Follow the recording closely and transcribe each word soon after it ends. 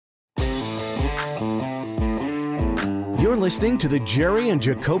You're listening to the Jerry and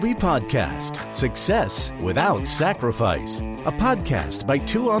Jacoby Podcast, Success Without Sacrifice, a podcast by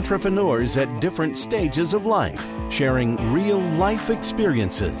two entrepreneurs at different stages of life, sharing real life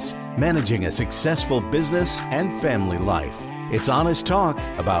experiences, managing a successful business and family life. It's honest talk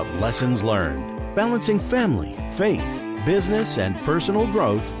about lessons learned, balancing family, faith, business, and personal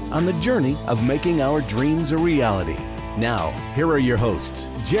growth on the journey of making our dreams a reality. Now, here are your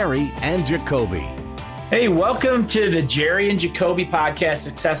hosts, Jerry and Jacoby. Hey, welcome to the Jerry and Jacoby Podcast,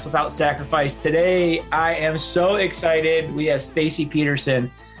 Success Without Sacrifice. Today, I am so excited. We have Stacy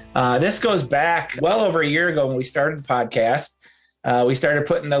Peterson. This goes back well over a year ago when we started the podcast. We started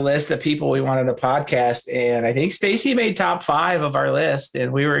putting the list of people we wanted to podcast, and I think Stacy made top 5 of our list,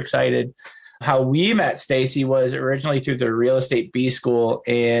 and we were excited. How we met Stacy was originally through the Real Estate B School,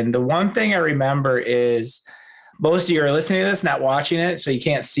 and the one thing I remember is most of you are listening to this, not watching it, so you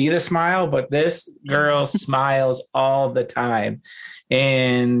can't see the smile, but this girl smiles all the time.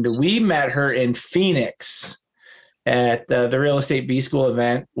 And we met her in Phoenix at the Real Estate B School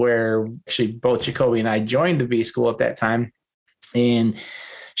event where actually both Jacoby and I joined the B School at that time. And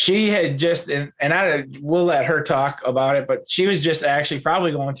she had just, we'll let her talk about it, but she was just actually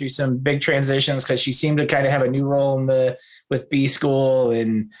probably going through some big transitions because she seemed to kind of have a new role with B School,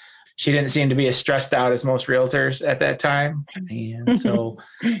 and she didn't seem to be as stressed out as most realtors at that time. And so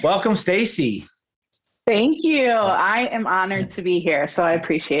welcome, Stacy. Thank you. I am honored to be here, so I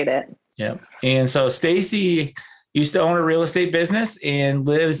appreciate it. Yeah. And so Stacy used to own a real estate business and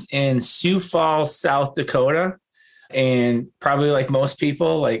lives in Sioux Falls, South Dakota. And probably like most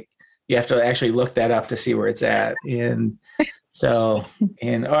people, like you have to actually look that up to see where it's at. And so,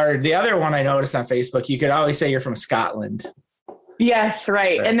 or the other one I noticed on Facebook, you could always say you're from Scotland. Yes,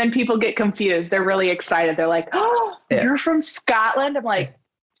 right. And then people get confused. They're really excited. They're like, oh, yeah. You're from Scotland? I'm like,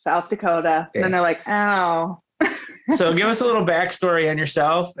 South Dakota. Yeah. And then they're like, oh. So give us a little backstory on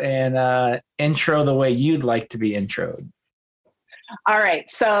yourself and intro the way you'd like to be introed. All right.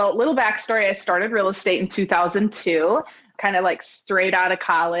 So little backstory. I started real estate in 2002, kind of like straight out of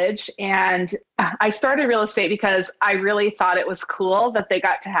college. And I started real estate because I really thought it was cool that they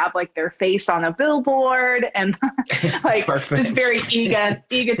got to have like their face on a billboard and like just very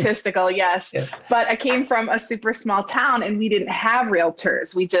egotistical. Yes. Yeah. But I came from a super small town and we didn't have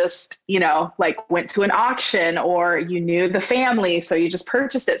realtors. We just, like went to an auction or you knew the family. So you just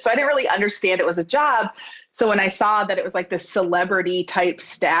purchased it. So I didn't really understand it was a job. So when I saw that it was like this celebrity type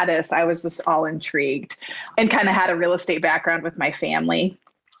status, I was just all intrigued and kind of had a real estate background with my family.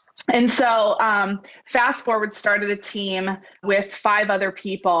 And so fast forward, started a team with 5 other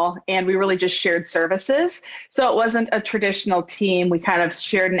people, and we really just shared services. So it wasn't a traditional team. We kind of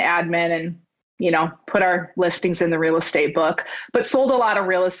shared an admin and, put our listings in the real estate book, but sold a lot of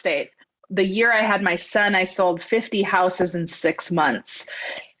real estate. The year I had my son, I sold 50 houses in 6 months.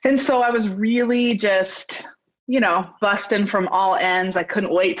 And so I was really just, busting from all ends. I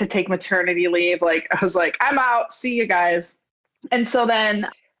couldn't wait to take maternity leave. Like, I was like, I'm out. See you guys. And so then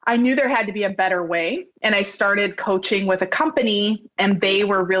I knew there had to be a better way. And I started coaching with a company, and they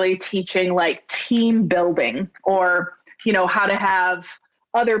were really teaching like team building or, how to have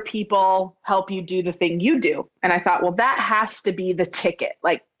other people help you do the thing you do. And I thought, well, that has to be the ticket.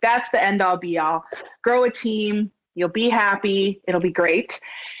 Like, that's the end all be all. Grow a team. You'll be happy. It'll be great.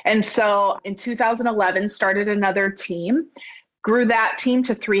 And so in 2011, started another team, grew that team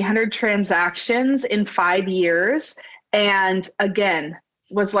to 300 transactions in 5 years. And again,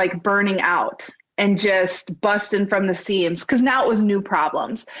 was like burning out and just busting from the seams because now it was new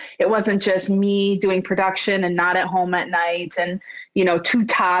problems. It wasn't just me doing production and not at home at night and, 2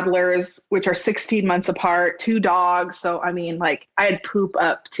 toddlers, which are 16 months apart, 2 dogs. So, I had poop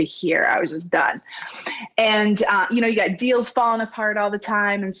up to here. I was just done. And, you got deals falling apart all the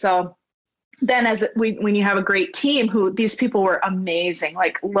time. And so then when you have a great team these people were amazing,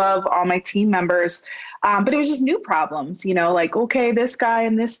 like love all my team members. But it was just new problems, like, okay, this guy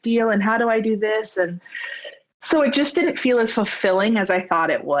and this deal, and how do I do this? And so it just didn't feel as fulfilling as I thought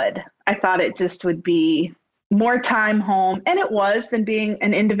it would. I thought it just would be more time home. And it was than being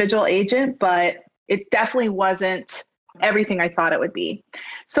an individual agent, but it definitely wasn't everything I thought it would be.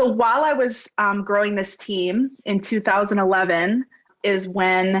 So while I was growing this team in 2011 is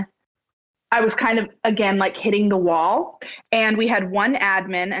when I was kind of, again, like hitting the wall, and we had 1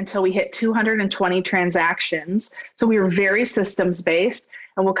 admin until we hit 220 transactions. So we were very systems based.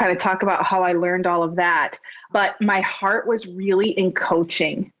 and we'll kind of talk about how I learned all of that. But my heart was really in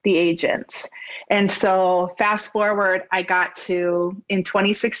coaching the agents. And so fast forward, I got to, in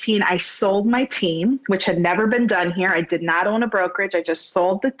 2016, I sold my team, which had never been done here. I did not own a brokerage. I just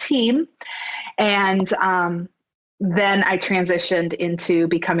sold the team. And then I transitioned into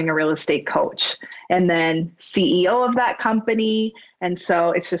becoming a real estate coach and then CEO of that company. And so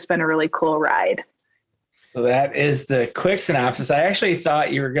it's just been a really cool ride. So that is the quick synopsis. I actually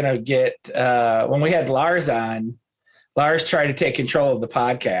thought you were going to get, when we had Lars on, Lars tried to take control of the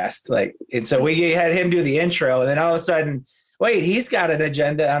podcast. And so we had him do the intro, and then all of a sudden, wait, he's got an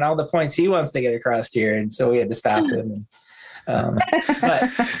agenda on all the points he wants to get across here. And so we had to stop him. But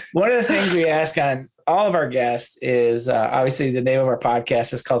one of the things we ask on all of our guests is obviously the name of our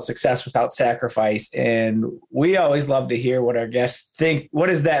podcast is called Success Without Sacrifice. And we always love to hear what our guests think. What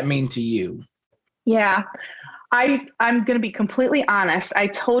does that mean to you? Yeah, I'm going to be completely honest. I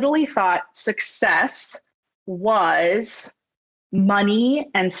totally thought success was money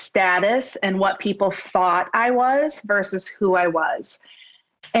and status and what people thought I was versus who I was.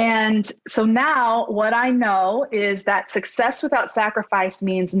 And so now what I know is that success without sacrifice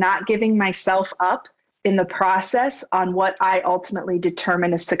means not giving myself up in the process on what I ultimately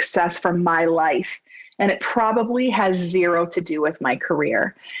determine as success for my life. And it probably has zero to do with my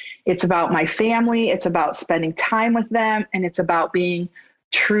career. It's about my family. It's about spending time with them. And it's about being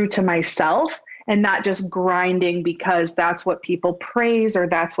true to myself and not just grinding because that's what people praise or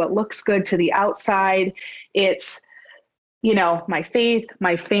that's what looks good to the outside. It's, my faith,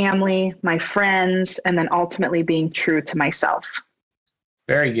 my family, my friends, and then ultimately being true to myself.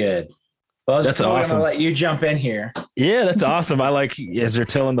 Very good. Well, that's awesome. I'm going to let you jump in here. Yeah, that's awesome. I like, as you're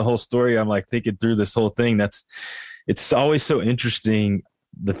telling the whole story, I'm like thinking through this whole thing. It's always so interesting.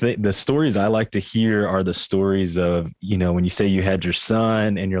 The stories I like to hear are the stories of, when you say you had your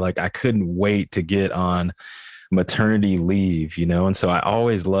son and you're like, I couldn't wait to get on maternity leave, and so I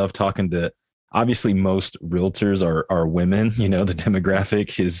always love talking to, obviously most realtors are women, the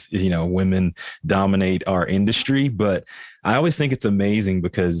demographic is, women dominate our industry, but I always think it's amazing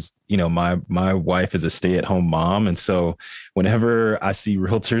because, my wife is a stay-at-home mom. And so whenever I see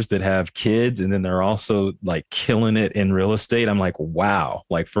realtors that have kids and then they're also like killing it in real estate, I'm like, wow,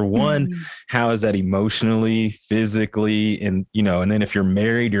 like for one, how is that emotionally, physically, and, and then if you're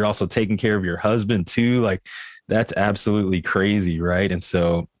married, you're also taking care of your husband too. Like that's absolutely crazy. Right. And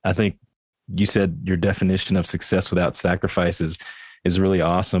so I think you said your definition of success without sacrifice is really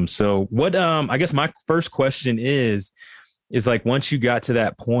awesome. So what, I guess my first question is like, once you got to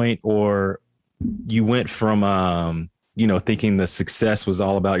that point or you went from, thinking the success was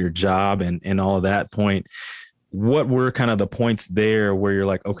all about your job and all of that point, what were kind of the points there where you're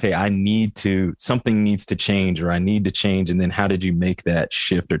like, okay, something needs to change or I need to change. And then how did you make that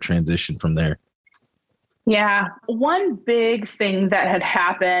shift or transition from there? Yeah. One big thing that had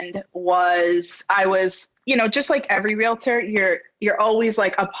happened was I was, just like every realtor, you're always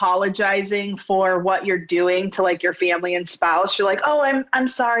like apologizing for what you're doing to like your family and spouse. You're like, oh, I'm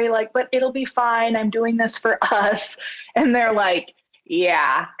sorry, but it'll be fine. I'm doing this for us. And they're like,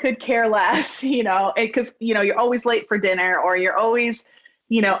 yeah, could care less, because, you're always late for dinner or you're always,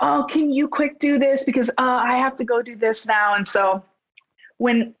 oh, can you quick do this? Because I have to go do this now. And so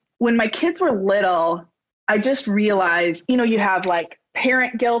when my kids were little, I just realized, you have like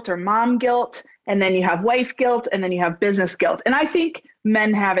parent guilt or mom guilt, and then you have wife guilt, and then you have business guilt. And I think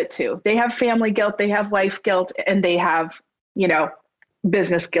men have it too. They have family guilt, they have wife guilt, and they have,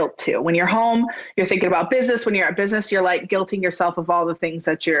 business guilt too. When you're home, you're thinking about business. When you're at business, you're like guilting yourself of all the things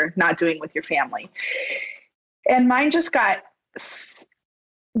that you're not doing with your family. And mine just got,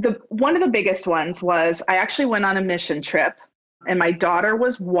 one of the biggest ones was I actually went on a mission trip and my daughter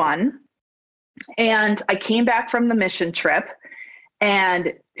was 1. And I came back from the mission trip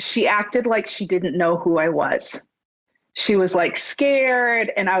and she acted like she didn't know who I was. She was like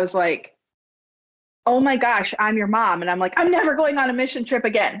scared. And I was like, oh my gosh, I'm your mom. And I'm like, I'm never going on a mission trip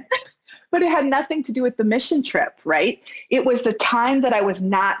again. But it had nothing to do with the mission trip, right? It was the time that I was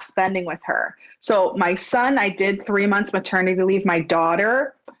not spending with her. So my son, I did 3 months maternity leave. My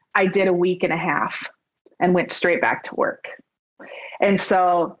daughter, I did a week and a half and went straight back to work. And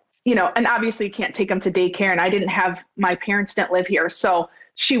so, and obviously you can't take them to daycare, and my parents didn't live here. So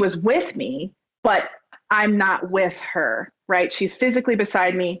she was with me, but I'm not with her, right? She's physically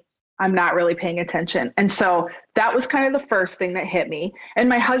beside me. I'm not really paying attention. And so that was kind of the first thing that hit me. And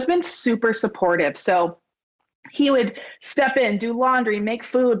my husband's super supportive. So he would step in, do laundry, make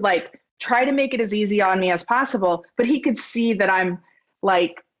food, try to make it as easy on me as possible. But he could see that I'm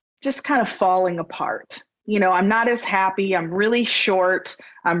just kind of falling apart. I'm not as happy. I'm really short.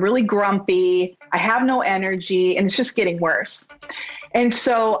 I'm really grumpy. I have no energy, and it's just getting worse. And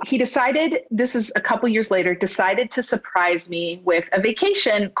so he decided, this is a couple years later, decided to surprise me with a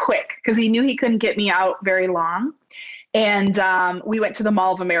vacation quick because he knew he couldn't get me out very long. And we went to the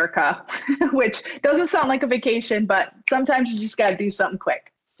Mall of America, which doesn't sound like a vacation, but sometimes you just got to do something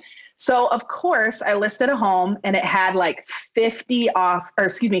quick. So of course I listed a home and it had like 50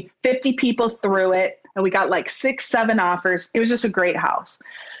 people through it. And we got like 6-7 offers. It was just a great house.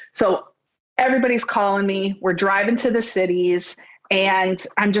 So everybody's calling me. We're driving to the cities. And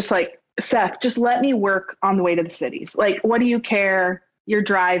I'm just like, Seth, just let me work on the way to the cities. Like, what do you care? You're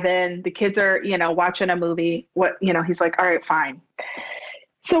driving. The kids are, watching a movie. He's like, all right, fine.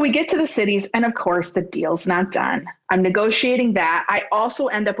 So we get to the cities. And of course, the deal's not done. I'm negotiating that. I also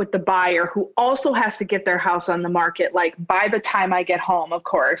end up with the buyer who also has to get their house on the market. Like by the time I get home, of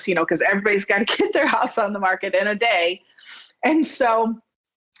course, because everybody's got to get their house on the market in a day. And so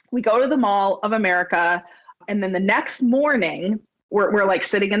we go to the Mall of America. And then the next morning, we're like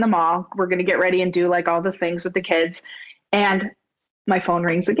sitting in the mall. We're going to get ready and do like all the things with the kids. And my phone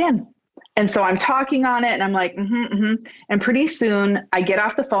rings again. And so I'm talking on it and I'm like, And pretty soon I get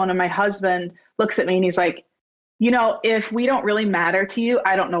off the phone and my husband looks at me and he's like, if we don't really matter to you,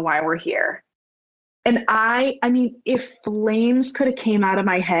 I don't know why we're here. And I mean, if flames could have came out of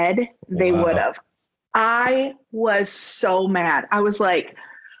my head, they would have. I was so mad. I was like,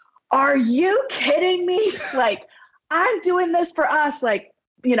 are you kidding me? Like, I'm doing this for us. Like,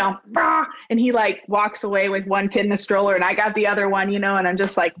 and he like walks away with one kid in a stroller and I got the other one, and I'm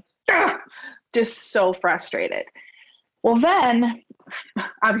just like, just so frustrated. Well, then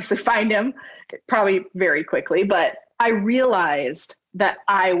obviously find him probably very quickly, but I realized that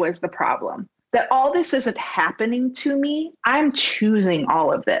I was the problem, that all this isn't happening to me. I'm choosing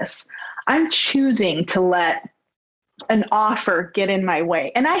all of this. I'm choosing to let an offer get in my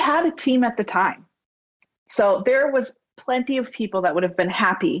way. And I had a team at the time. So there was plenty of people that would have been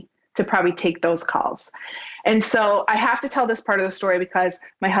happy to probably take those calls. And so I have to tell this part of the story because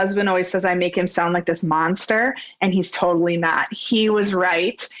my husband always says I make him sound like this monster, and he's totally not. He was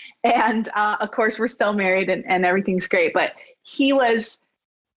right. And of course, we're still married and everything's great, but he was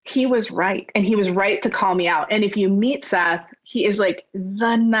right. And he was right to call me out. And if you meet Seth, he is like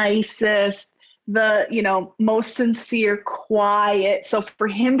the nicest, the, most sincere, quiet. So for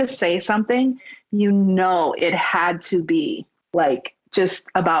him to say something, it had to be like just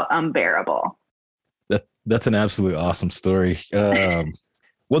about unbearable. That's an absolutely awesome story.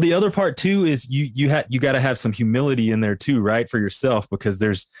 Well, the other part too is you got to have some humility in there too, right? For yourself, because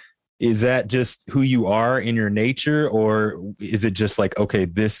is that just who you are in your nature, or is it just like, okay,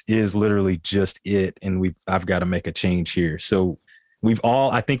 this is literally just it, and I've got to make a change here. So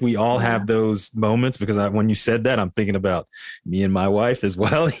I think we all have those moments, because when you said that, I'm thinking about me and my wife as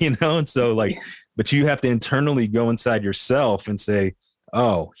well, and so like, but you have to internally go inside yourself and say,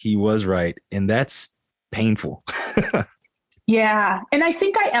 oh, he was right. And that's painful. Yeah. And I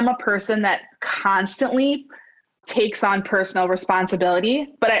think I am a person that constantly takes on personal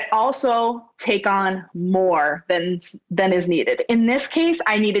responsibility, but I also take on more than is needed. In this case,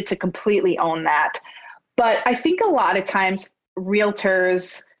 I needed to completely own that. But I think a lot of times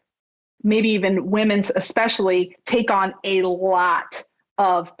realtors, maybe even women's especially, take on a lot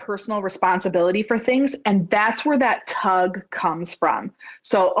of personal responsibility for things. And that's where that tug comes from.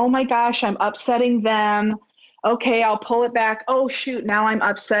 So, oh my gosh, I'm upsetting them. Okay, I'll pull it back. Oh shoot, now I'm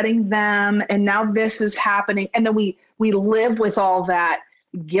upsetting them. And now this is happening. And then we live with all that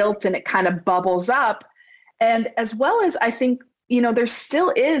guilt and it kind of bubbles up. And as well as I think, there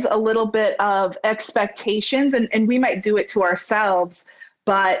still is a little bit of expectations and we might do it to ourselves,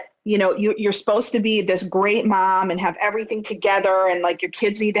 but you're supposed to be this great mom and have everything together, and like your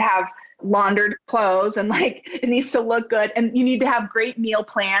kids need to have laundered clothes and like it needs to look good, and you need to have great meal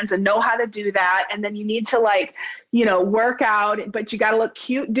plans and know how to do that, and then you need to work out, but you got to look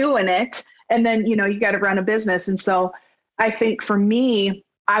cute doing it, and then you got to run a business. And so I think for me,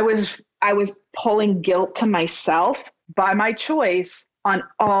 I was pulling guilt to myself by my choice on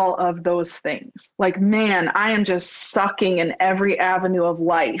all of those things. Like, man, I am just sucking in every avenue of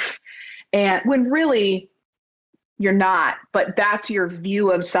life. And when really you're not, but that's your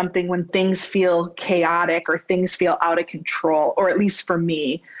view of something when things feel chaotic or things feel out of control, or at least for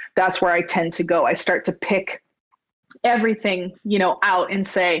me, that's where I tend to go. I start to pick everything, out and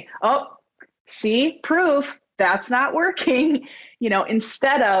say, oh, see, proof that's not working,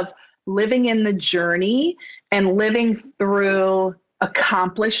 instead of living in the journey and living through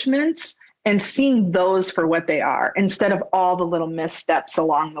accomplishments and seeing those for what they are instead of all the little missteps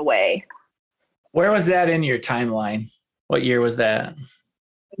along the way. Where was that in your timeline? What year was that?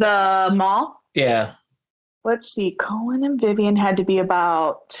 The mall? Yeah. Let's see. Cohen and Vivian had to be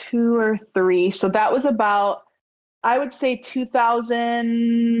about 2 or 3. So that was about, I would say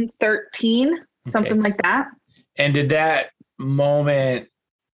 2013, something like that. And did that moment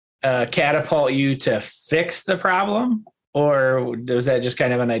catapult you to fix the problem? Or was that just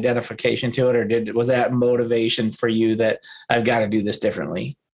kind of an identification to it? Or was that motivation for you that I've got to do this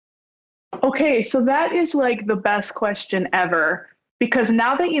differently? Okay, so that is like the best question ever, because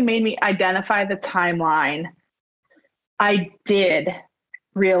now that you made me identify the timeline, I did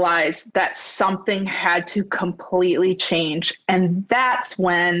realize that something had to completely change. And that's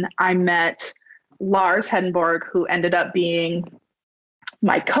when I met Lars Hedenborg, who ended up being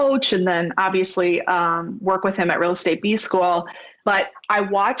my coach, and then obviously work with him at Real Estate B School. But I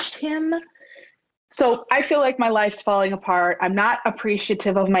watched him. So I feel like my life's falling apart. I'm not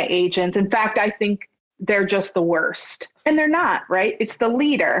appreciative of my agents. In fact, I think they're just the worst. And they're not, right? It's the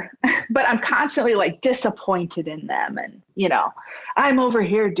leader. But I'm constantly like disappointed in them. And, I'm over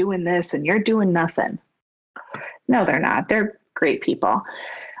here doing this and you're doing nothing. No, they're not. They're great people.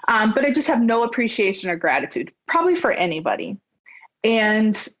 But I just have no appreciation or gratitude, probably for anybody.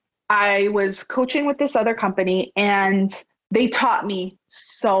 And I was coaching with this other company, and they taught me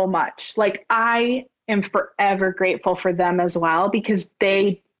so much. Like, I am forever grateful for them as well, because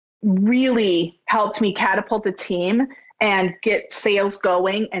they really helped me catapult the team and get sales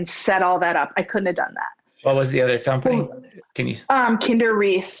going and set all that up. I couldn't have done that. What was the other company? Can you? Kinder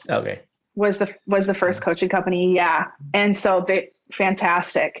Reese. Okay. Was the first coaching company. Yeah. And so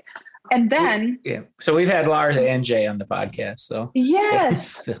fantastic. And then, so we've had Lars and Jay on the podcast. So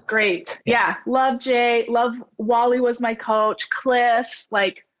yes, great. Yeah. Love Jay. Love Wally was my coach. Cliff,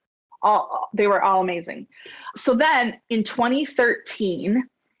 they were all amazing. So then in 2013,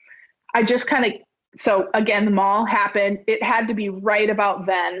 I just so again, the mall happened. It had to be right about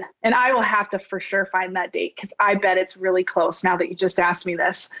then. And I will have to for sure find that date, because I bet it's really close now that you just asked me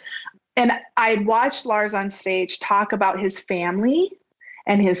this. And I watched Lars on stage talk about his family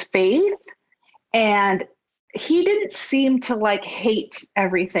and his faith. And he didn't seem to hate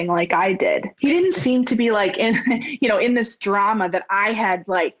everything like I did. He didn't seem to be in this drama that I had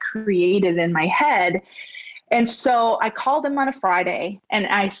created in my head. And so I called him on a Friday, and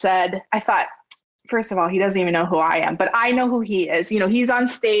I thought, first of all, he doesn't even know who I am, but I know who he is. He's on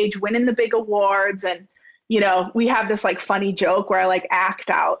stage winning the big awards, and we have this funny joke where I act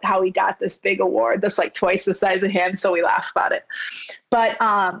out how he got this big award that's twice the size of him. So we laugh about it. But,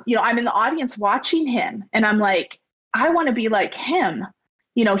 I'm in the audience watching him, and I'm like, I want to be like him.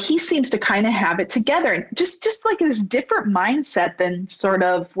 He seems to kind of have it together, and just this different mindset than sort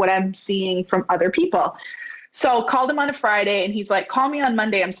of what I'm seeing from other people. So called him on a Friday, and he's like, call me on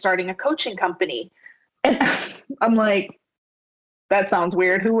Monday. I'm starting a coaching company. And I'm like, that sounds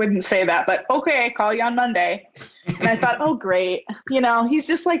weird. Who wouldn't say that? But okay, call you on Monday. And I thought, oh, great. He's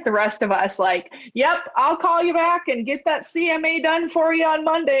just like the rest of us. Yep, I'll call you back and get that CMA done for you on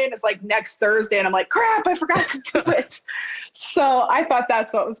Monday. And it's next Thursday. And I'm like, crap, I forgot to do it. So I thought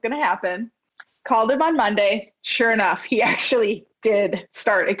that's what was going to happen. Called him on Monday. Sure enough, he actually did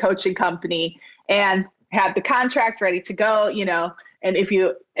start a coaching company and had the contract ready to go, And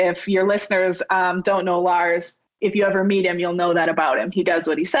if your listeners don't know Lars, if you ever meet him, you'll know that about him. He does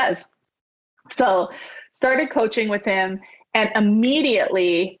what he says. So started coaching with him, and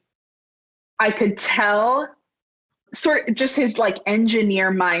immediately I could tell sort of just his engineer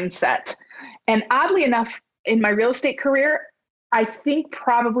mindset. And oddly enough, in my real estate career, I think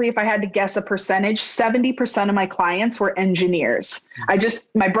probably if I had to guess a percentage, 70% of my clients were engineers.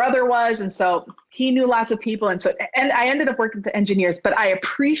 My brother was, and so he knew lots of people. And I ended up working with engineers, but I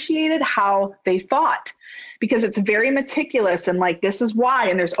appreciated how they thought, because it's very meticulous and this is why,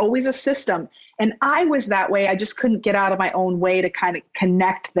 and there's always a system. And I was that way. I just couldn't get out of my own way to kind of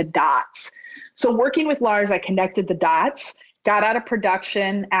connect the dots. So working with Lars, I connected the dots, got out of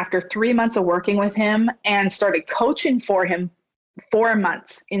production after 3 months of working with him, and started coaching for him 4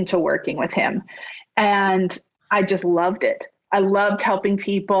 months into working with him. And I just loved it. I loved helping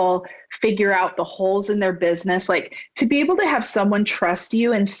people figure out the holes in their business. To be able to have someone trust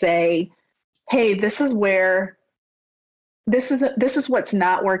you and say, hey, this is what's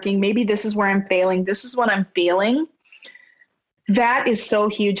not working. Maybe this is where I'm failing. This is what I'm feeling. That is so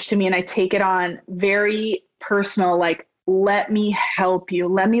huge to me. And I take it on very personal, let me help you.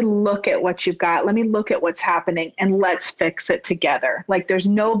 Let me look at what you've got. Let me look at what's happening, and let's fix it together. There's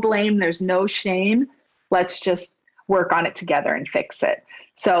no blame. There's no shame. Let's just work on it together and fix it.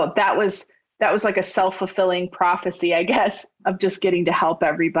 So that was a self-fulfilling prophecy, I guess, of just getting to help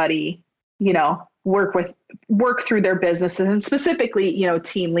everybody work through their businesses, and specifically,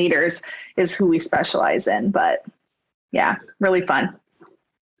 team leaders is who we specialize in. But yeah, really fun.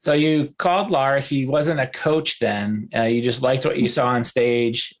 So you called Lars. He wasn't a coach then. You just liked what you saw on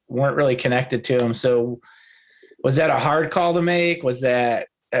stage, weren't really connected to him. So was that a hard call to make? Was that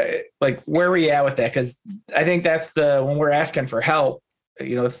where were you at with that? Because I think that's when we're asking for help,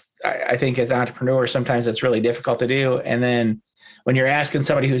 I think as entrepreneurs, sometimes it's really difficult to do. And then when you're asking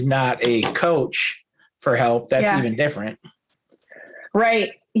somebody who's not a coach for help, that's even different.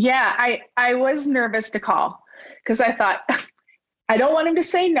 Right. Yeah. I was nervous to call because I thought, I don't want him to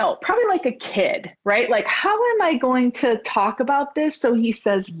say no, probably like a kid, right? Like, how am I going to talk about this so he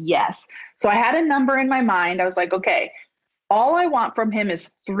says yes? So I had a number in my mind. I was like, okay, all I want from him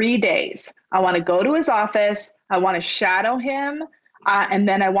is 3 days. I want to go to his office. I want to shadow him. And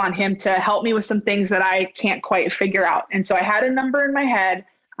then I want him to help me with some things that I can't quite figure out. And so I had a number in my head.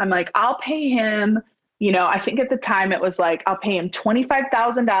 I'm like, I'll pay him, I think at the time it was like, I'll pay him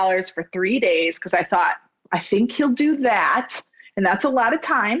 $25,000 for 3 days. Cause I think he'll do that. And that's a lot of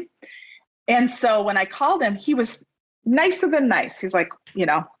time. And so when I called him, he was nicer than nice. He's like,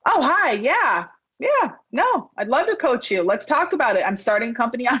 oh, hi. Yeah, no, I'd love to coach you. Let's talk about it. I'm starting a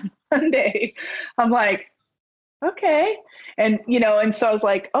company on Monday. I'm like, okay. And, and so I was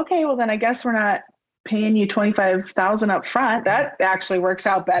like, okay, well then I guess we're not paying you $25,000 up front. That actually works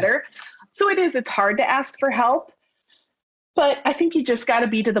out better. So it's hard to ask for help. But I think you just got to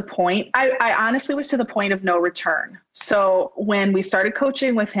be to the point. I honestly was to the point of no return. So when we started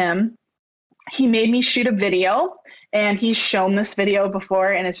coaching with him, he made me shoot a video, and he's shown this video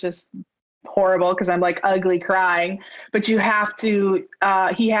before, and it's just horrible because I'm like ugly crying. But you have to,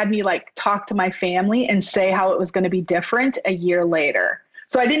 he had me like talk to my family and say how it was going to be different a year later.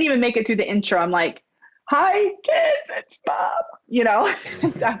 So I didn't even make it through the intro. I'm like, hi kids, it's Bob,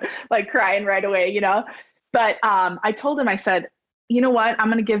 like crying right away, But I told him, I said, you know what? I'm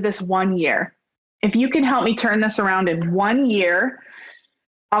going to give this 1 year. If you can help me turn this around in 1 year,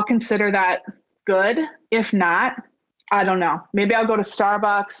 I'll consider that good. If not, I don't know. Maybe I'll go to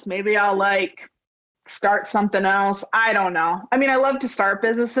Starbucks. Maybe I'll start something else. I don't know. I mean, I love to start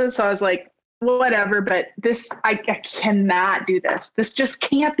businesses. So I was like, whatever, but I cannot do this. This just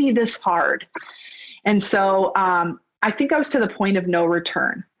can't be this hard. And so I think I was to the point of no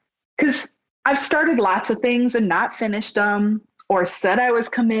return, because I've started lots of things and not finished them, or said I was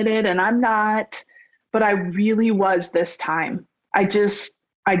committed and I'm not, but I really was this time. I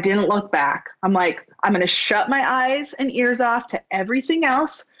didn't look back. I'm like, I'm going to shut my eyes and ears off to everything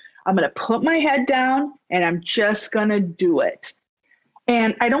else. I'm going to put my head down and I'm just going to do it.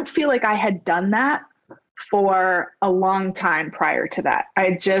 And I don't feel like I had done that for a long time prior to that.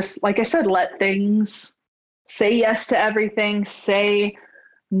 I just, like I said, let things, say yes to everything, say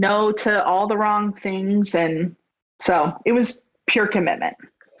no to all the wrong things. And so it was pure commitment.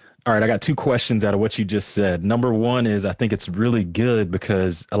 All right. I got 2 questions out of what you just said. Number one is, I think it's really good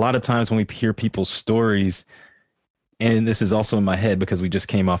because a lot of times when we hear people's stories, and this is also in my head because we just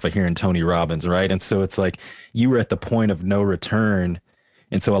came off of hearing Tony Robbins, right? And so it's like you were at the point of no return.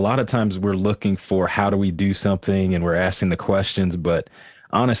 And so a lot of times we're looking for how do we do something and we're asking the questions. But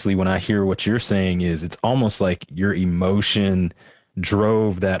honestly, when I hear what you're saying is it's almost like your emotion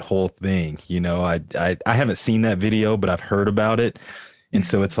drove that whole thing. I haven't seen that video, but I've heard about it. And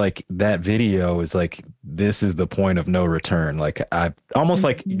so it's like that video is like, this is the point of no return. Like I almost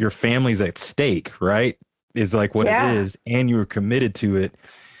like your family's at stake, right? Is like what it is. And you were committed to it.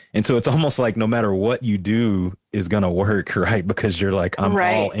 And so it's almost like no matter what you do is going to work, right? Because you're like, I'm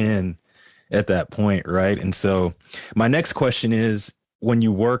all in at that point, right? And so my next question is, when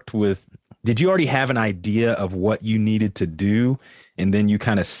you worked with, did you already have an idea of what you needed to do? And then you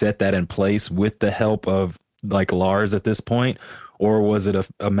kind of set that in place with the help of like Lars at this point? Or was it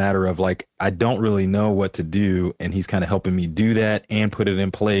a matter of like, I don't really know what to do, and he's kind of helping me do that and put it in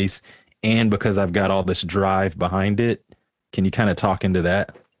place? And because I've got all this drive behind it, can you kind of talk into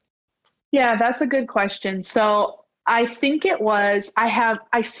that? Yeah, that's a good question. So I think it was,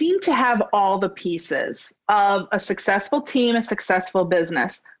 I seem to have all the pieces of a successful team, a successful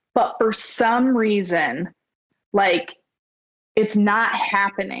business, but for some reason, like, it's not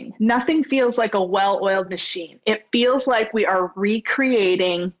happening. Nothing feels like a well-oiled machine. It feels like we are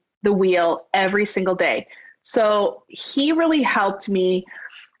recreating the wheel every single day. So he really helped me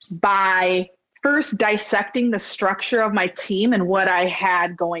by first dissecting the structure of my team and what I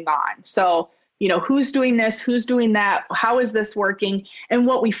had going on. So, who's doing this, who's doing that, how is this working? And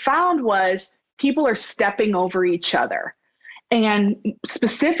what we found was people are stepping over each other. And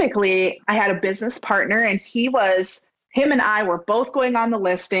specifically, I had a business partner, and he was him and I were both going on the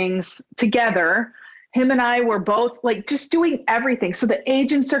listings together. Him and I were both like just doing everything. So the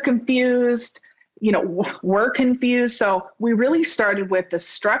agents are confused, we're confused. So we really started with the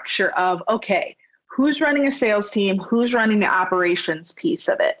structure of, okay, who's running a sales team? Who's running the operations piece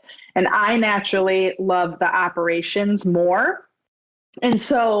of it? And I naturally love the operations more. And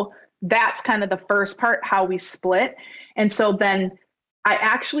so that's kind of the first part, how we split. And so then I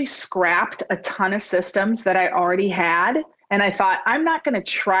actually scrapped a ton of systems that I already had. And I thought, I'm not going to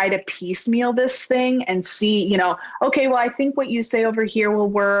try to piecemeal this thing and see, okay, well, I think what you say over here will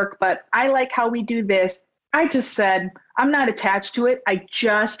work, but I like how we do this. I just said, I'm not attached to it. I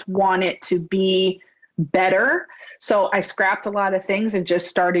just want it to be better. So I scrapped a lot of things and just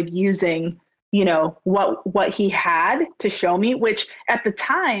started using, what he had to show me, which at the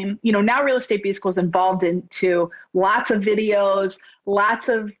time, now Real Estate B School is involved into lots of videos, lots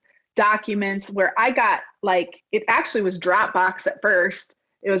of documents where I got it actually was Dropbox at first.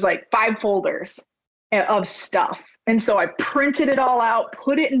 It was 5 folders of stuff. And so I printed it all out,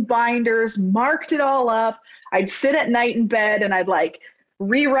 put it in binders, marked it all up. I'd sit at night in bed and I'd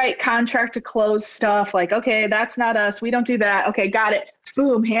rewrite contract to close stuff. Okay, that's not us. We don't do that. Okay, got it.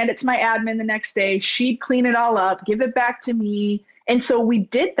 Boom, hand it to my admin the next day. She'd clean it all up, give it back to me. And so we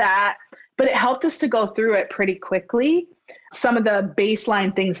did that, but it helped us to go through it pretty quickly. Some of the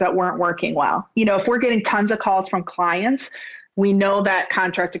baseline things that weren't working well. If we're getting tons of calls from clients, we know that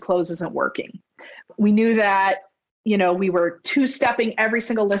contract to close isn't working. We knew that, we were 2-stepping every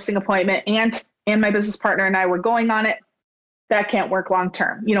single listing appointment and my business partner and I were going on it. That can't work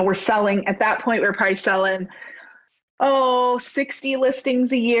long-term. We're selling at that point, we're probably selling, 60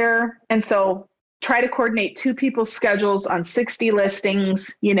 listings a year. And so try to coordinate 2 people's schedules on 60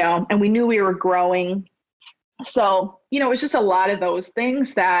 listings, and we knew we were growing. So, it was just a lot of those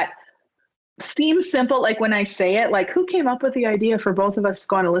things that seem simple. When I say it, who came up with the idea for both of us to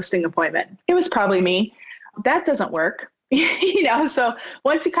go on a listing appointment? It was probably me. That doesn't work. So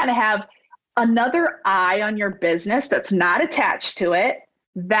once you kind of have another eye on your business that's not attached to it,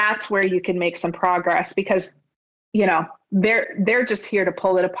 that's where you can make some progress because, they're just here to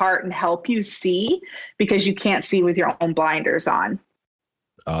pull it apart and help you see because you can't see with your own blinders on.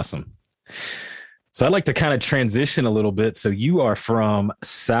 Awesome. So I'd like to kind of transition a little bit. So you are from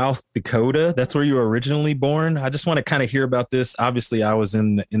South Dakota. That's where you were originally born. I just want to kind of hear about this. Obviously, I was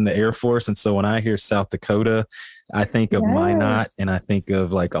in the Air Force. And so when I hear South Dakota, I think of Minot and I think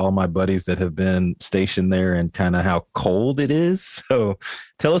of all my buddies that have been stationed there and kind of how cold it is. So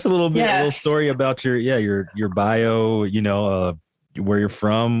tell us a little bit, a little story about your bio, where you're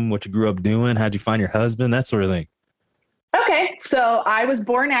from, what you grew up doing, how'd you find your husband, that sort of thing. Okay. So I was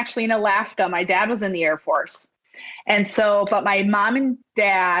born actually in Alaska. My dad was in the Air Force. And so, but my mom and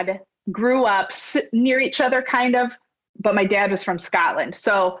dad grew up near each other kind of, but my dad was from Scotland.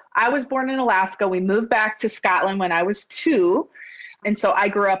 So I was born in Alaska. We moved back to Scotland when I was 2. And so I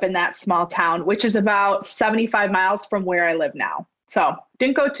grew up in that small town, which is about 75 miles from where I live now. So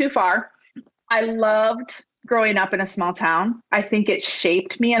didn't go too far. I loved growing up in a small town. I think it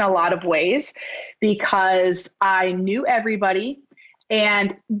shaped me in a lot of ways because I knew everybody.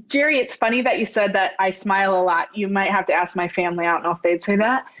 And Jerry, it's funny that you said that I smile a lot. You might have to ask my family. I don't know if they'd say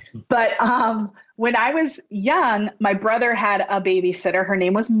that. But when I was young, my brother had a babysitter. Her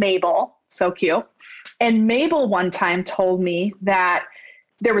name was Mabel. So cute. And Mabel one time told me that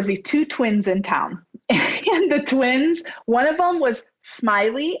there was these 2 twins in town. And the twins, one of them was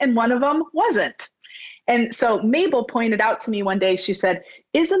smiley and one of them wasn't. And so Mabel pointed out to me one day, she said,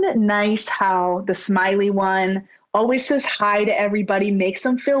 isn't it nice how the smiley one always says hi to everybody, makes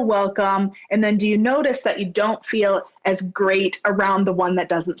them feel welcome. And then do you notice that you don't feel as great around the one that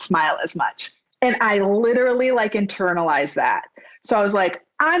doesn't smile as much? And I literally internalized that. So I was like,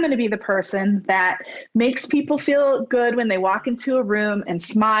 I'm going to be the person that makes people feel good when they walk into a room and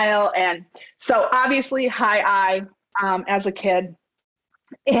smile. And so obviously high I as a kid.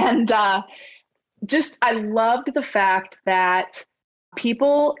 And I loved the fact that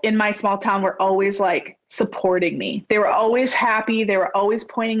people in my small town were always supporting me. They were always happy. They were always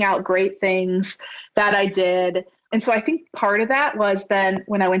pointing out great things that I did. And so I think part of that was then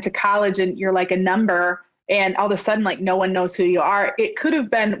when I went to college and you're a number and all of a sudden, no one knows who you are. It could have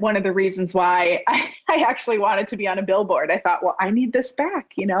been one of the reasons why I actually wanted to be on a billboard. I thought, well, I need this back.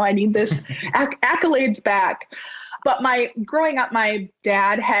 I need this accolades back. But growing up, my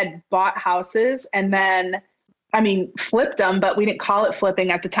dad had bought houses and then, flipped them, but we didn't call it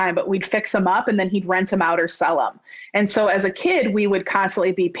flipping at the time, but we'd fix them up and then he'd rent them out or sell them. And so as a kid, we would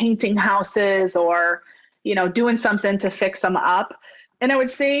constantly be painting houses or, doing something to fix them up. And I would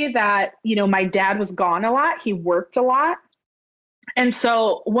say that, my dad was gone a lot. He worked a lot. And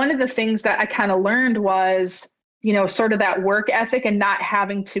so one of the things that I kind of learned was, sort of that work ethic and not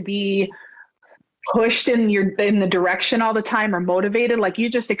having to be pushed in the direction all the time or motivated. Like, you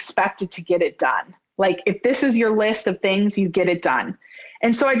just expected to get it done. Like, if this is your list of things, you get it done.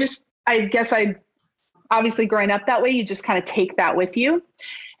 And so I guess obviously growing up that way, you just kind of take that with you.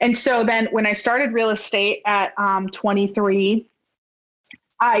 And so then when I started real estate at 23,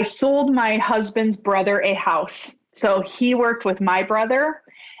 I sold my husband's brother a house. So he worked with my brother,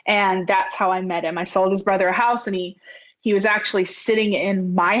 and that's how I met him. I sold his brother a house, and he was actually sitting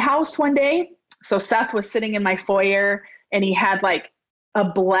in my house one day. So Seth was sitting in my foyer, and he had like a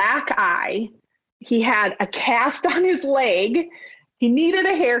black eye. He had a cast on his leg. He needed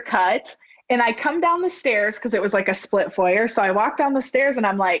a haircut. And I come down the stairs because it was like a split foyer. So I walk down the stairs and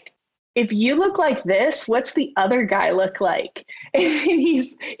I'm like, if you look like this, what's the other guy look like? And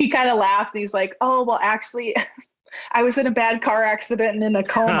he kind of laughed. And he's like, oh, well, actually, I was in a bad car accident and in a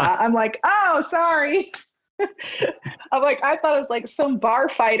coma. I'm like, oh, sorry. I'm like, I thought it was like some bar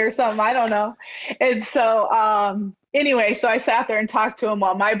fight or something. I don't know. And so anyway, so I sat there and talked to him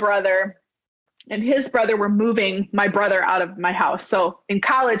while my brother and his brother were moving my brother out of my house. So in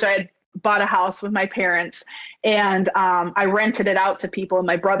college, I had bought a house with my parents, and I rented it out to people, and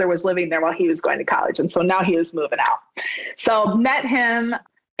my brother was living there while he was going to college. And so now he was moving out. So met him,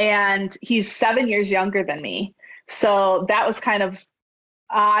 and he's 7 years younger than me. So that was kind of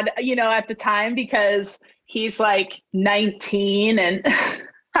odd, at the time, because he's like 19 and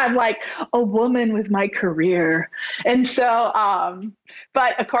I'm like a woman with my career. And so,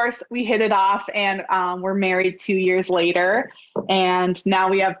 but of course we hit it off, and we're married 2 years later, and now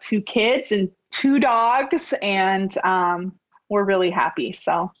we have 2 kids and 2 dogs, and we're really happy.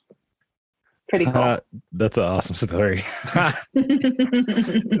 So pretty cool. That's an awesome story. Oh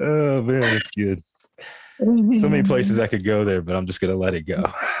man, that's good. So many places I could go there, but I'm just going to let it go.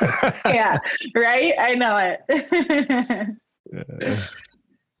 Yeah, right? I know it.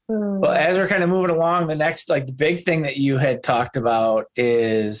 Well, as we're kind of moving along, the next, the big thing that you had talked about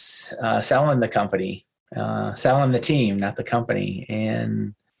is selling the company, selling the team, not the company.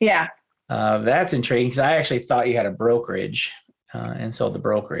 And yeah, that's intriguing because I actually thought you had a brokerage and sold the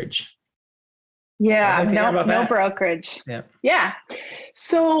brokerage. Yeah, no brokerage. Yeah.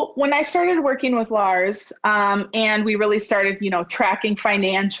 So when I started working with Lars, and we really started, tracking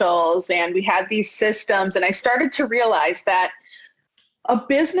financials, and we had these systems, and I started to realize that a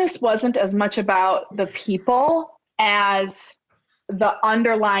business wasn't as much about the people as the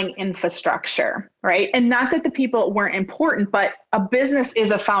underlying infrastructure, right? And not that the people weren't important, but a business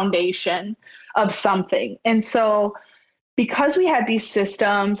is a foundation of something. And so because we had these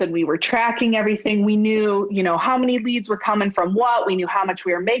systems and we were tracking everything, we knew, how many leads were coming from what, we knew how much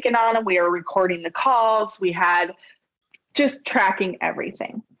we were making on them. We were recording the calls. We had just tracking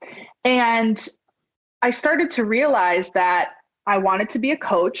everything. And I started to realize that I wanted to be a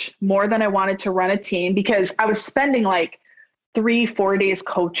coach more than I wanted to run a team, because I was spending like 3-4 days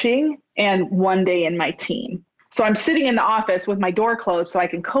coaching and 1 day in my team. So I'm sitting in the office with my door closed so I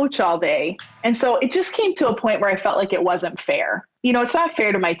can coach all day. And so it just came to a point where I felt like it wasn't fair. It's not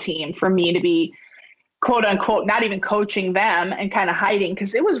fair to my team for me to be, quote unquote, not even coaching them and kind of hiding,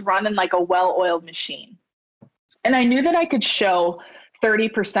 because it was running like a well-oiled machine. And I knew that I could show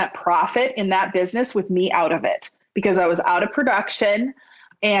 30% profit in that business with me out of it, because I was out of production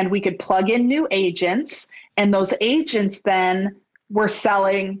and we could plug in new agents, and those agents then were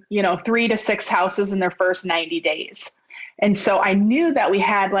selling, 3 to 6 houses in their first 90 days. And so I knew that we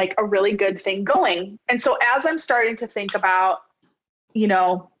had like a really good thing going. And so as I'm starting to think about,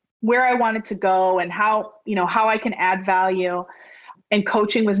 where I wanted to go and how I can add value, and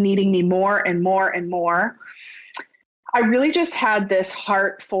coaching was needing me more and more and more, I really just had this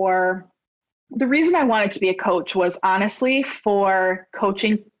heart for, the reason I wanted to be a coach was honestly for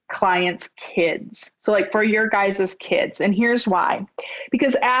coaching clients' kids. So like for your guys' kids. And here's why.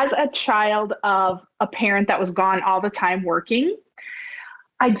 Because as a child of a parent that was gone all the time working,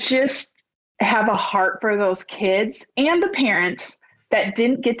 I just have a heart for those kids and the parents that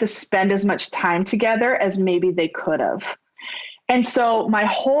didn't get to spend as much time together as maybe they could have. And so my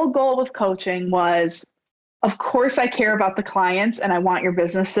whole goal with coaching was, of course, I care about the clients and I want your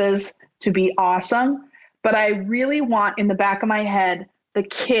businesses to be awesome, but I really want in the back of my head the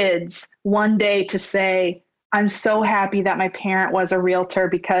kids one day to say, I'm so happy that my parent was a realtor,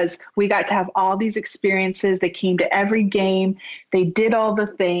 because we got to have all these experiences. They came to every game. They did all the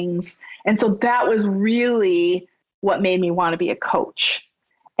things. And so that was really what made me want to be a coach.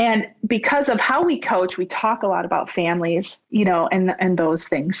 And because of how we coach, we talk a lot about families, and those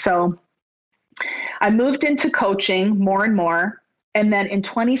things. So I moved into coaching more and more. And then in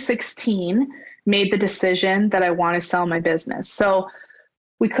 2016, made the decision that I want to sell my business. So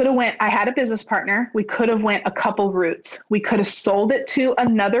I had a business partner. We could have went a couple routes. We could have sold it to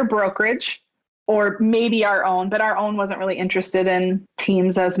another brokerage or maybe our own, but our own wasn't really interested in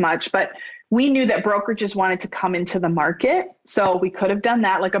teams as much. But we knew that brokerages wanted to come into the market. So we could have done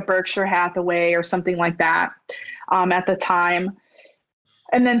that, like a Berkshire Hathaway or something like that at the time.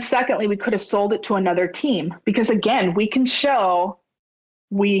 And then secondly, we could have sold it to another team because, again, we can show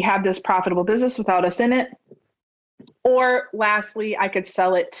we have this profitable business without us in it. Or lastly, I could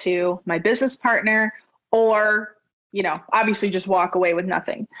sell it to my business partner or, obviously just walk away with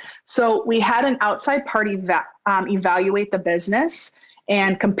nothing. So we had an outside party evaluate the business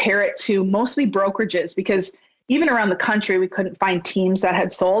and compare it to mostly brokerages, because even around the country, we couldn't find teams that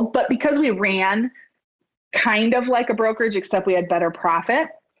had sold. But because we ran kind of like a brokerage, except we had better profit,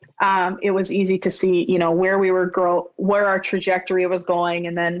 it was easy to see, where our trajectory was going,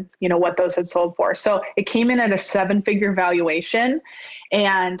 and then, what those had sold for. So it came in at a 7-figure valuation.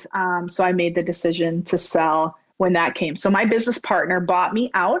 And so I made the decision to sell when that came. So my business partner bought me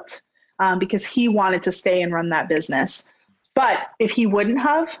out because he wanted to stay and run that business. But if he wouldn't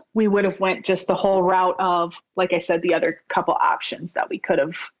have, we would have went just the whole route of, like I said, the other couple options that we could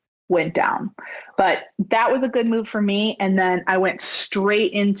have went down. But that was a good move for me. And then I went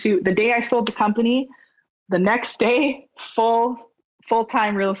straight into the day I sold the company, the next day,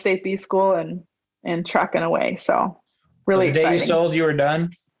 full-time real estate B school and trucking away. So really exciting. The day you sold, you were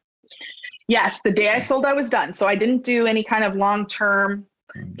done? Yes. The day I sold, I was done. So I didn't do any kind of long-term,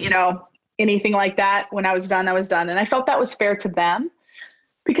 anything like that. When I was done, I was done. And I felt that was fair to them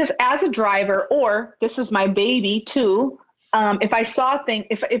because as a driver, or this is my baby too, if I saw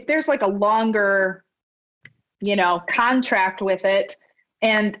if there's like a longer, contract with it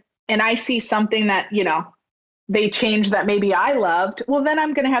and I see something that, they changed that maybe I loved, well, then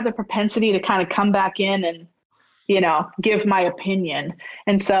I'm going to have the propensity to kind of come back in and, give my opinion.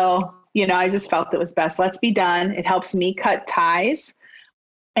 And so, I just felt it was best. Let's be done. It helps me cut ties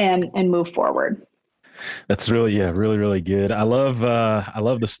and move forward. That's really, really, really good. I love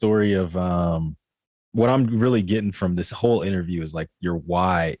the story of, what I'm really getting from this whole interview is like your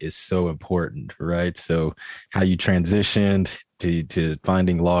why is so important, right? So how you transitioned to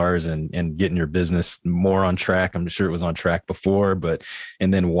finding Lars and getting your business more on track. I'm sure it was on track before,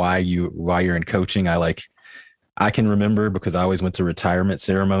 and then why you're in coaching. I can remember because I always went to retirement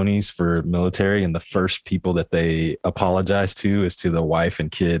ceremonies for military, and the first people that they apologize to is to the wife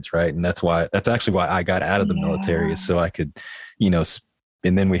and kids, right? And that's actually why I got out of the military, is so I could,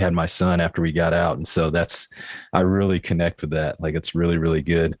 and then we had my son after we got out. And so I really connect with that. Like, it's really, really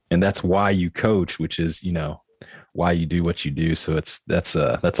good. And that's why you coach, which is, why you do what you do. So that's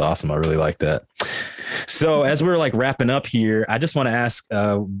awesome. I really like that. So as we're like wrapping up here, I just want to ask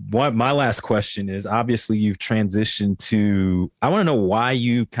my last question is, obviously you've transitioned I want to know why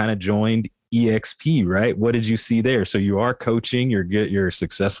you kind of joined EXP, right? What did you see there? So you are coaching, you're good, you're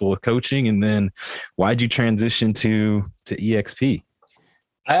successful with coaching. And then why'd you transition to EXP?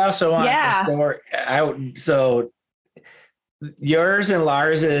 I also want the story. So yours and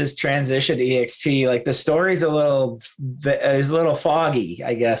Lars's transition to EXP, like the story's a little foggy,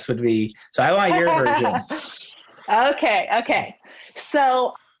 I guess would be. So I want your version. Okay.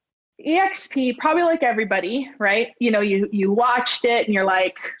 So EXP, probably like everybody, right? You watched it and you're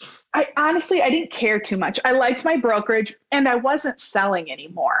like, I didn't care too much. I liked my brokerage and I wasn't selling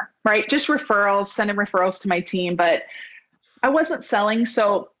anymore, right? Just referrals, sending referrals to my team, but I wasn't selling.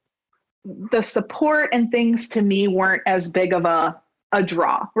 So the support and things to me weren't as big of a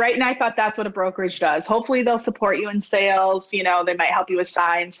draw, right? And I thought that's what a brokerage does. Hopefully they'll support you in sales. They might help you with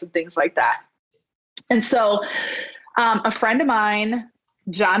signs and things like that. And so a friend of mine,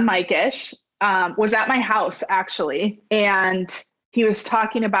 John Mikish, was at my house actually. And he was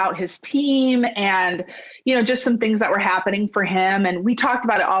talking about his team and, just some things that were happening for him. And we talked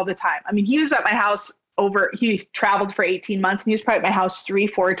about it all the time. I mean, he was at my house he traveled for 18 months and he was probably at my house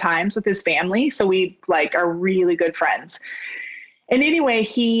 3-4 times with his family. So we are really good friends. And anyway,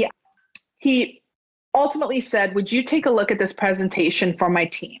 he ultimately said, would you take a look at this presentation for my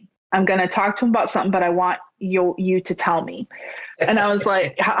team? I'm going to talk to him about something, but I want you to tell me. And I was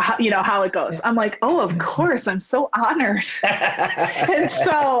like, how it goes. I'm like, oh, of course. I'm so honored. And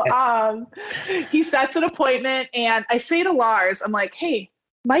so he sets an appointment and I say to Lars, I'm like, hey,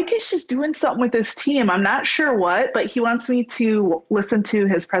 Mike is just doing something with his team. I'm not sure what, but he wants me to listen to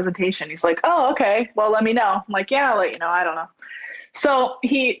his presentation. He's like, oh, okay. Well, let me know. I'm like, yeah, I'll let you know. I don't know. So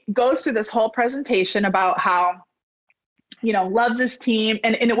he goes through this whole presentation about how, loves his team.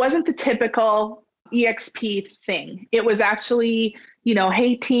 And it wasn't the typical EXP thing. It was actually,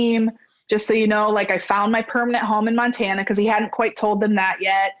 hey team, just so you know, like I found my permanent home in Montana, because he hadn't quite told them that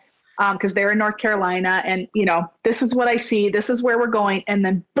yet, because they're in North Carolina. And, this is what I see. This is where we're going. And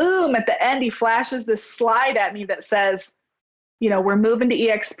then boom, at the end, he flashes this slide at me that says, we're moving to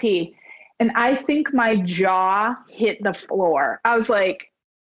EXP. And I think my jaw hit the floor. I was like,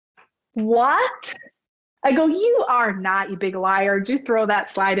 what? I go, you are not, you big liar. Did you throw that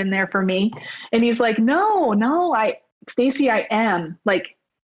slide in there for me? And he's like, no, Stacy, I am. Like,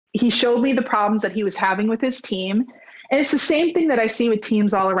 he showed me the problems that he was having with his team. And it's the same thing that I see with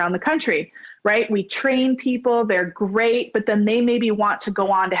teams all around the country, right? We train people, they're great, but then they maybe want to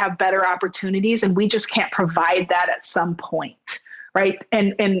go on to have better opportunities, and we just can't provide that at some point, right?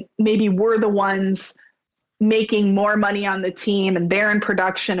 And maybe we're the ones making more money on the team, and they're in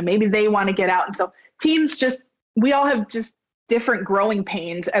production, and maybe they want to get out. And so teams we all have just different growing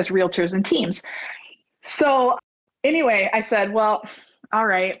pains as realtors and teams. So anyway, I said, well, all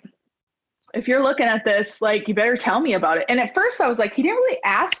right, if you're looking at this, like, you better tell me about it. And at first I was like, he didn't really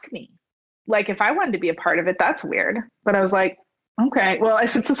ask me, like, if I wanted to be a part of it. That's weird. But I was like, okay, well, I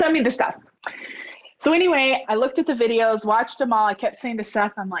said, so send me the stuff. So anyway, I looked at the videos, watched them all. I kept saying to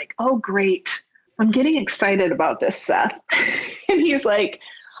Seth, I'm like, oh, great. I'm getting excited about this, Seth. And he's like,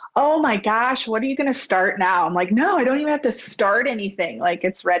 oh my gosh, what are you going to start now? I'm like, no, I don't even have to start anything. Like,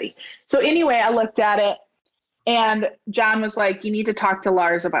 it's ready. So anyway, I looked at it. And John was like, you need to talk to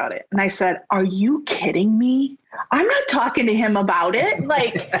Lars about it. And I said, are you kidding me? I'm not talking to him about it.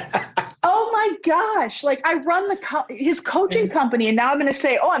 Like, oh my gosh. Like, I run his coaching company, and now I'm going to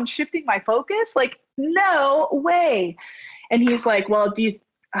say, oh, I'm shifting my focus. Like, no way. And he's like, well,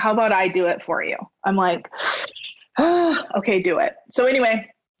 how about I do it for you? I'm like, oh, okay, do it. So anyway,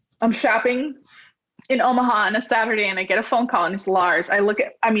 I'm shopping in Omaha on a Saturday, and I get a phone call, and it's Lars. I look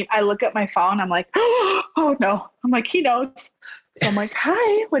at my phone. I'm like, oh no. I'm like, he knows. So I'm like,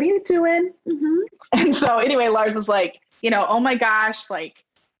 hi, what are you doing? Mm-hmm. And so anyway, Lars is like, oh my gosh, like,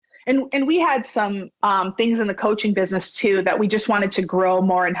 and we had some things in the coaching business too, that we just wanted to grow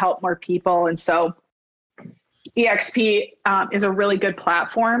more and help more people. And so EXP is a really good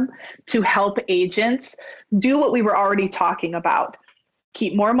platform to help agents do what we were already talking about.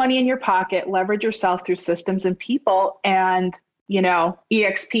 Keep more money in your pocket, leverage yourself through systems and people. And,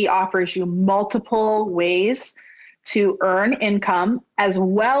 EXP offers you multiple ways to earn income as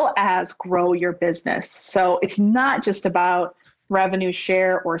well as grow your business. So it's not just about revenue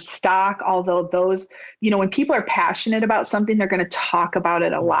share or stock, although those, when people are passionate about something, they're going to talk about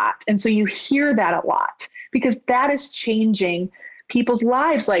it a lot. And so you hear that a lot, because that is changing people's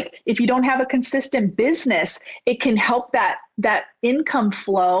lives. Like, if you don't have a consistent business, it can help that income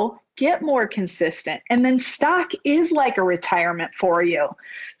flow get more consistent. And then stock is like a retirement for you.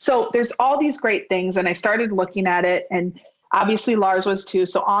 So there's all these great things. And I started looking at it, and obviously Lars was too.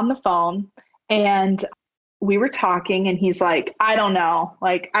 So on the phone, and we were talking, and he's like, I don't know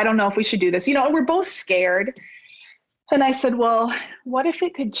if we should do this. We're both scared. And I said, well, what if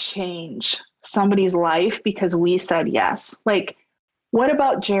it could change somebody's life because we said yes? Like, what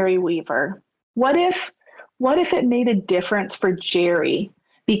about Jerry Weaver? What if it made a difference for Jerry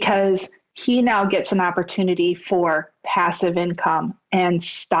because he now gets an opportunity for passive income and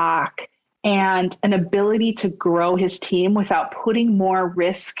stock and an ability to grow his team without putting more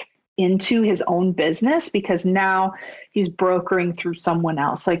risk into his own business because now he's brokering through someone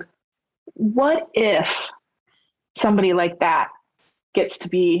else? Like, what if somebody like that gets to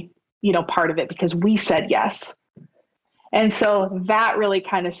be, part of it because we said yes? And so that really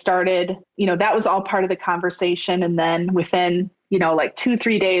kind of started, that was all part of the conversation. And then within, like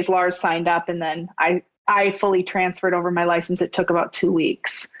 2-3 days, Lars signed up, and then I fully transferred over my license. It took about 2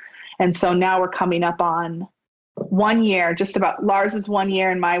 weeks. And so now we're coming up on 1 year, just about. Lars is 1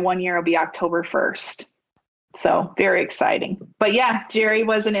 year, and my 1 year will be October 1st. So very exciting. But yeah, Jerry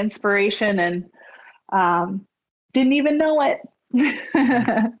was an inspiration, and didn't even know it.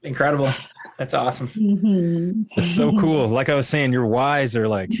 Incredible. That's awesome. Mm-hmm. That's so cool. Like I was saying, your whys are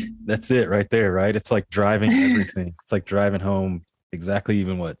like, that's it right there, right? It's like driving everything. It's like driving home exactly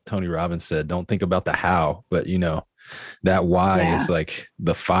even what Tony Robbins said. Don't think about the how, but that why is like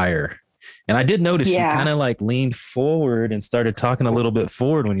the fire. And I did notice you kind of like leaned forward and started talking a little bit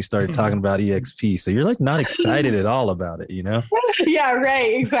forward when you started talking about EXP. So you're like not excited at all about it, Yeah,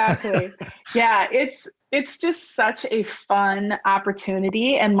 right. Exactly. Yeah. It's just such a fun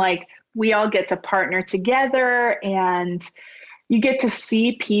opportunity. And like, we all get to partner together, and you get to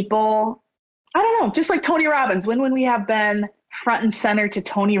see people, I don't know, just like Tony Robbins, when we have been front and center to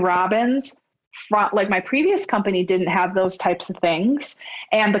Tony Robbins. Like my previous company didn't have those types of things.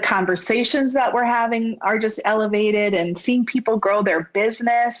 And the conversations that we're having are just elevated, and seeing people grow their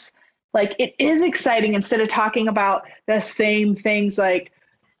business. Like, it is exciting instead of talking about the same things like,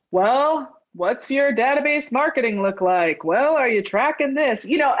 well, what's your database marketing look like? Well, are you tracking this?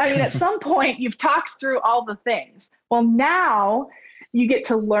 At some point you've talked through all the things. Well, now you get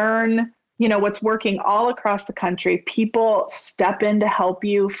to learn, what's working all across the country. People step in to help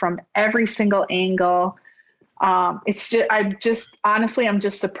you from every single angle. I'm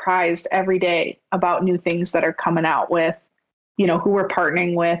just surprised every day about new things that are coming out with, who we're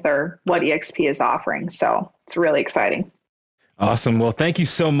partnering with or what EXP is offering. So it's really exciting. Awesome. Well, thank you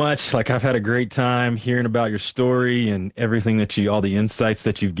so much. Like, I've had a great time hearing about your story and everything all the insights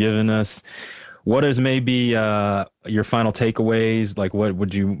that you've given us. What is maybe your final takeaways? Like, what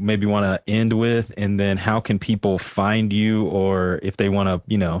would you maybe want to end with? And then how can people find you, or if they want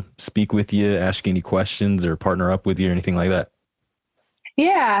to, speak with you, ask any questions or partner up with you or anything like that?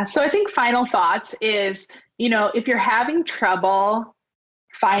 Yeah. So I think final thoughts is, if you're having trouble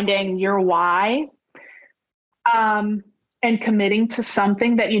finding your why, and committing to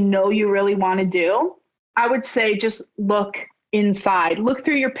something that you really want to do, I would say just look inside. Look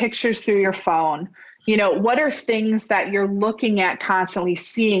through your pictures through your phone. What are things that you're looking at constantly,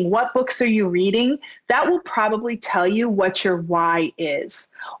 seeing? What books are you reading? That will probably tell you what your why is,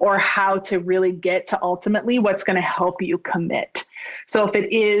 or how to really get to ultimately what's going to help you commit. So if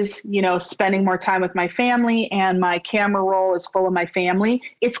it is, spending more time with my family and my camera roll is full of my family,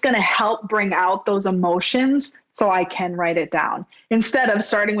 it's going to help bring out those emotions so I can write it down, instead of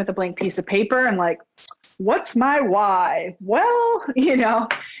starting with a blank piece of paper and like, what's my why? Well,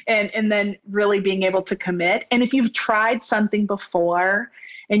 and then really being able to commit. And if you've tried something before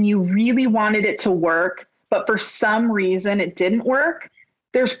and you really wanted it to work, but for some reason it didn't work,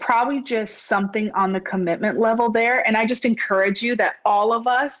 there's probably just something on the commitment level there. And I just encourage you that all of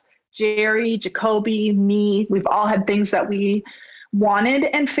us, Jerry, Jacoby, me, we've all had things that we wanted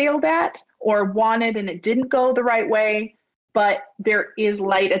and failed at, or wanted and it didn't go the right way. But there is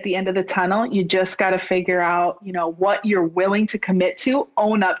light at the end of the tunnel. You just got to figure out, what you're willing to commit to,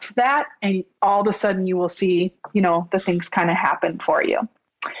 own up to that. And all of a sudden you will see, the things kind of happen for you.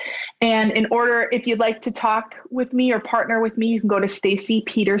 And if you'd like to talk with me or partner with me, you can go to Stacie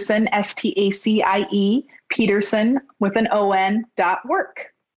Peterson, STACIE Peterson with an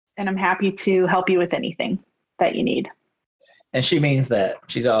ON.work. And I'm happy to help you with anything that you need. And she means that.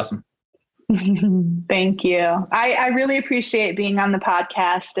 She's awesome. Thank you. I really appreciate being on the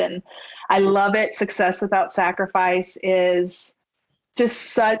podcast, and I love it. Success Without Sacrifice is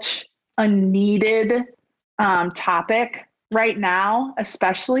just such a needed topic right now,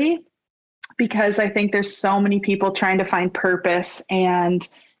 especially because I think there's so many people trying to find purpose and,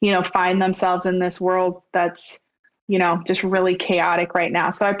 find themselves in this world that's, just really chaotic right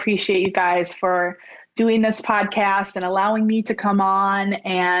now. So I appreciate you guys for doing this podcast and allowing me to come on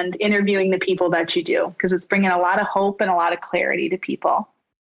and interviewing the people that you do, because it's bringing a lot of hope and a lot of clarity to people.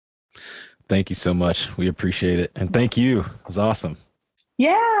 Thank you so much. We appreciate it. And thank you. It was awesome.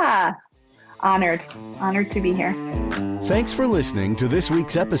 Yeah. Honored to be here. Thanks for listening to this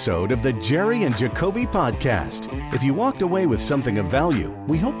week's episode of the Jerry and Jacoby podcast. If you walked away with something of value,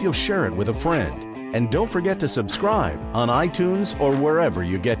 we hope you'll share it with a friend. And don't forget to subscribe on iTunes or wherever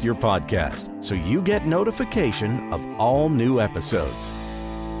you get your podcast so you get notification of all new episodes.